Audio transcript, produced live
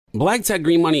Black Tech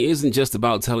Green Money isn't just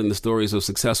about telling the stories of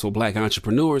successful Black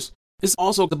entrepreneurs. It's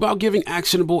also about giving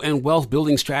actionable and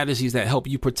wealth-building strategies that help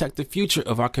you protect the future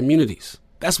of our communities.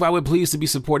 That's why we're pleased to be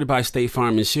supported by State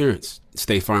Farm Insurance.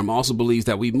 State Farm also believes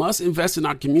that we must invest in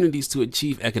our communities to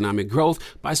achieve economic growth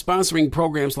by sponsoring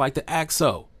programs like the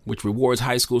ACT-SO, which rewards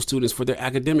high school students for their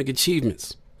academic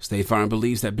achievements. State Farm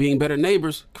believes that being better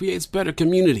neighbors creates better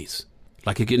communities.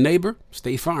 Like a good neighbor,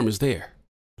 State Farm is there.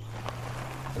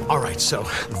 All right, so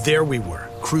there we were,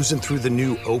 cruising through the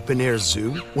new open-air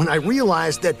zoo, when I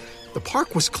realized that the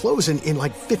park was closing in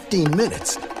like 15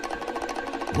 minutes.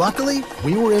 Luckily,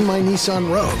 we were in my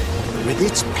Nissan Rogue. With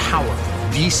its powerful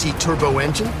VC turbo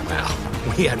engine, well,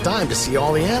 we had time to see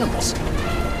all the animals.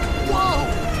 Whoa!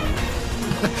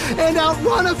 And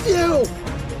outrun a few!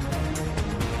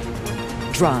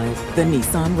 Drive the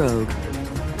Nissan Rogue.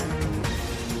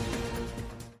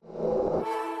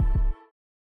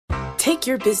 Take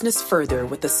your business further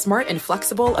with the smart and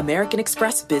flexible American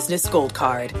Express Business Gold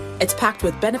Card. It's packed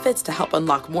with benefits to help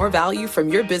unlock more value from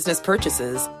your business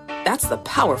purchases. That's the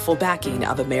powerful backing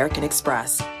of American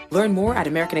Express. Learn more at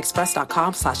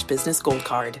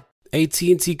americanexpress.com/businessgoldcard.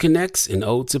 AT&T connects an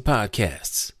ode to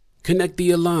podcasts. Connect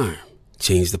the alarm.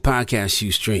 Change the podcast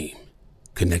you stream.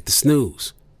 Connect the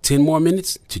snooze. 10 more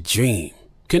minutes to dream.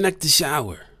 Connect the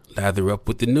shower. Lather up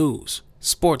with the news,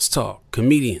 sports talk,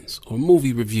 comedians, or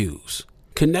movie reviews.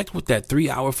 Connect with that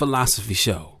 3-hour philosophy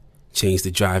show. Change the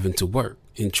drive into work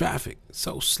in traffic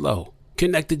so slow.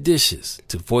 Connect the dishes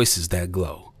to voices that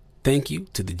glow. Thank you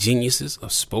to the geniuses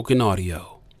of spoken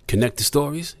audio. Connect the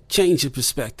stories, change your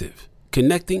perspective.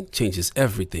 Connecting changes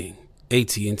everything.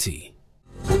 AT&T.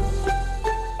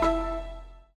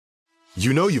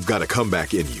 You know you've got a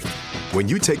comeback in you. When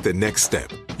you take the next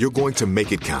step, you're going to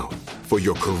make it count. For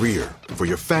your career, for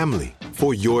your family,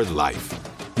 for your life.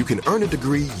 You can earn a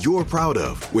degree you're proud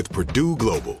of with Purdue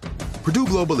Global. Purdue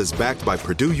Global is backed by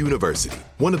Purdue University,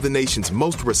 one of the nation's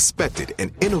most respected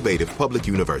and innovative public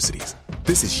universities.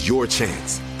 This is your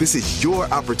chance. This is your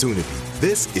opportunity.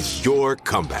 This is your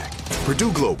comeback.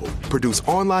 Purdue Global, Purdue's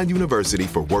online university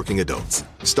for working adults.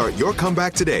 Start your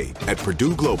comeback today at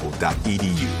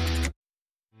purdueglobal.edu.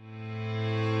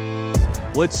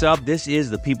 What's up? This is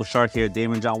the People Shark here,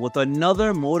 Damon John, with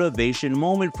another motivation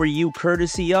moment for you,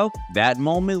 courtesy of That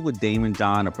Moment with Damon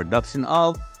John, a production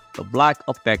of the Black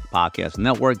Effect Podcast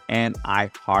Network and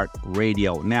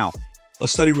iHeartRadio. Now, a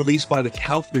study released by the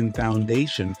Kauffman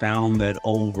Foundation found that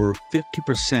over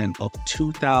 50% of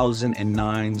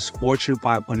 2009's Fortune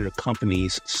 500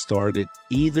 companies started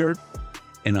either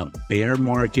in a bear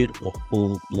market or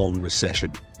full-blown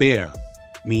recession. Bear,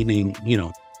 meaning,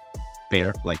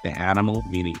 bear, like the animal,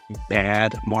 meaning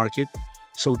bad market.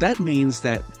 So that means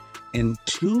that in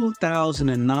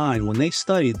 2009, when they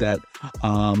studied that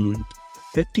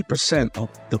 50% of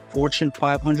the Fortune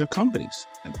 500 companies,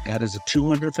 and that is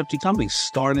 250 companies,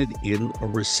 started in a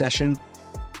recession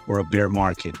or a bear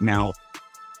market. Now,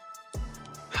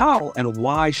 how and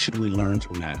why should we learn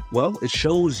from that? Well, it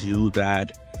shows you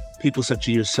that people such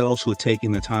as yourselves who are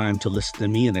taking the time to listen to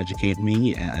me and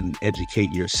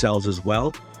educate yourselves as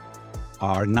well,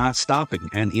 are not stopping.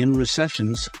 And in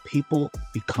recessions, people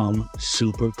become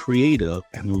super creative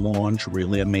and launch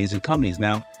really amazing companies.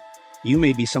 Now, you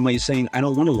may be somebody saying, I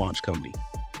don't want to launch a company.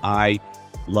 I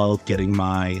love getting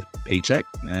my paycheck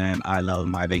and I love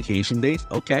my vacation days.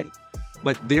 Okay.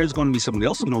 But there's going to be somebody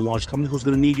else who's going to launch a company who's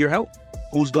going to need your help,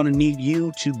 who's going to need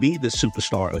you to be the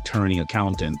superstar attorney,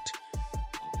 accountant,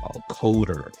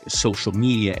 coder, social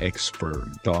media expert,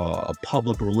 a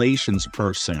public relations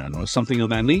person, or something of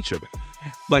that nature.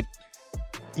 But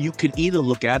you can either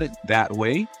look at it that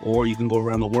way, or you can go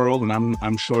around the world, and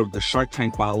I'm sure the Shark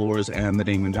Tank followers and the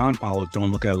Damon John followers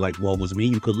don't look at it like, well, it was me.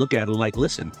 You could look at it like,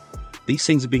 listen, these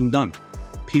things are being done.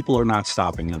 People are not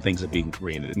stopping and things are being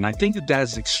created. And I think that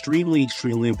is extremely,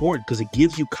 extremely important because it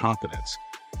gives you confidence.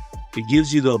 It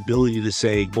gives you the ability to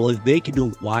say, well, if they can do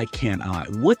it, why can't I?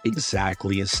 What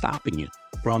exactly is stopping you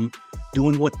from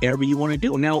doing whatever you want to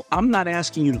do? Now, I'm not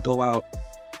asking you to go out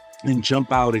and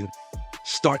jump out and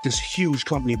start this huge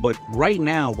company. But right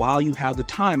now, while you have the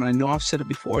time, and I know I've said it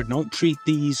before, don't treat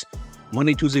these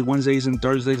Monday, Tuesday, Wednesdays, and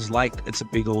Thursdays like it's a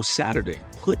big old Saturday.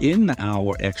 Put in the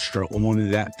hour extra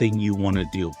on that thing you want to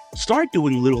do. Start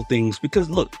doing little things because,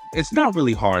 look, it's not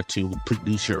really hard to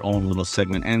produce your own little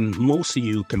segment, and most of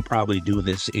you can probably do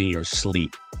this in your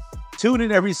sleep. Tune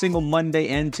in every single Monday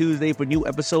and Tuesday for new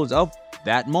episodes of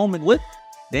That Moment with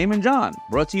Damon John,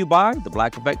 brought to you by the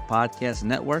Black Effect Podcast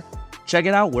Network. Check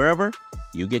it out wherever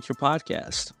you get your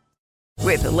podcast.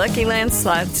 With the Lucky Land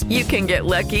Slots, you can get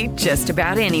lucky just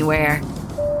about anywhere.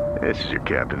 This is your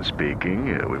captain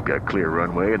speaking. We've got clear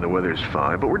runway and the weather's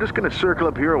fine, but we're just going to circle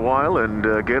up here a while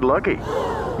and get lucky.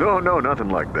 No, nothing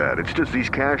like that. It's just these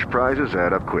cash prizes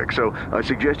add up quick. So I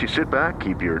suggest you sit back,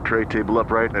 keep your tray table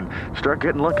upright, and start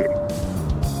getting lucky.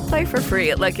 Play for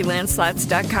free at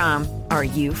LuckyLandSlots.com. Are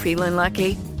you feeling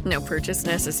lucky? No purchase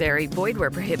necessary. Void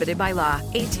where prohibited by law.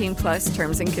 18 plus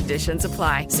terms and conditions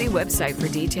apply. See website for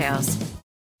details.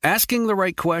 Asking the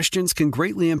right questions can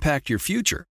greatly impact your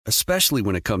future, especially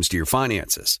when it comes to your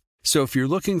finances. So if you're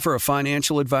looking for a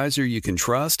financial advisor you can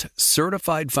trust,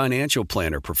 certified financial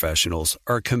planner professionals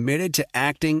are committed to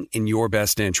acting in your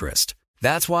best interest.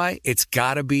 That's why it's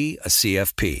got to be a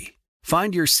CFP.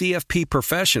 Find your CFP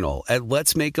professional at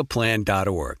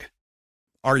letsmakeaplan.org.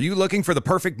 Are you looking for the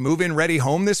perfect move-in ready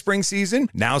home this spring season?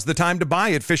 Now's the time to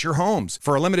buy at Fisher Homes.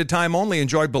 For a limited time only,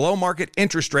 enjoy below-market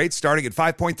interest rates starting at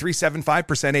 5.375%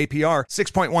 APR,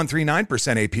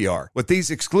 6.139% APR. With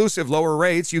these exclusive lower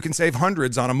rates, you can save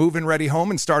hundreds on a move-in ready home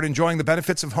and start enjoying the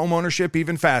benefits of home ownership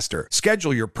even faster.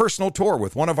 Schedule your personal tour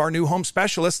with one of our new home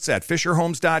specialists at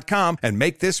FisherHomes.com and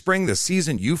make this spring the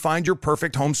season you find your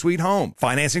perfect home sweet home.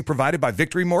 Financing provided by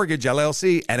Victory Mortgage,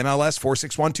 LLC, NMLS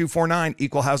 461249,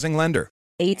 Equal Housing Lender.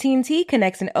 AT&T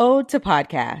connects an ode to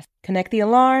podcast. Connect the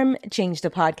alarm, change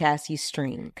the podcast you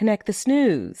stream. Connect the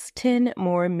snooze, 10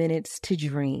 more minutes to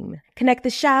dream. Connect the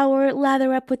shower,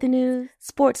 lather up with the news,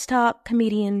 sports talk,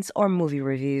 comedians, or movie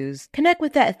reviews. Connect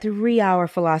with that 3-hour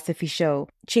philosophy show.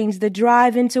 Change the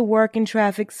drive into work and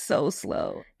traffic so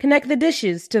slow. Connect the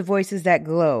dishes to voices that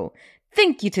glow.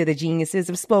 Thank you to the geniuses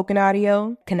of spoken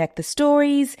audio. Connect the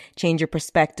stories, change your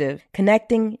perspective.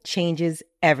 Connecting changes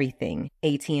everything.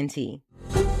 AT&T.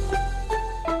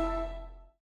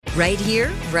 Right here,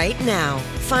 right now.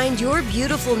 Find your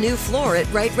beautiful new floor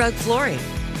at Right Rug Flooring.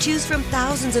 Choose from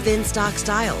thousands of in-stock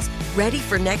styles, ready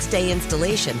for next day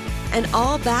installation, and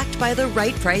all backed by the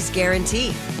right price guarantee.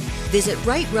 Visit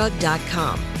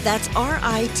rightrug.com. That's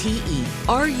RITERUG.com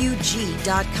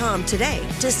today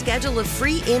to schedule a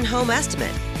free in-home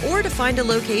estimate or to find a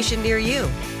location near you.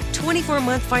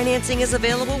 24-month financing is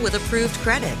available with approved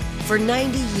credit. For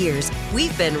 90 years,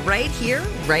 we've been right here,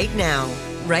 right now.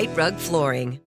 Right Rug Flooring.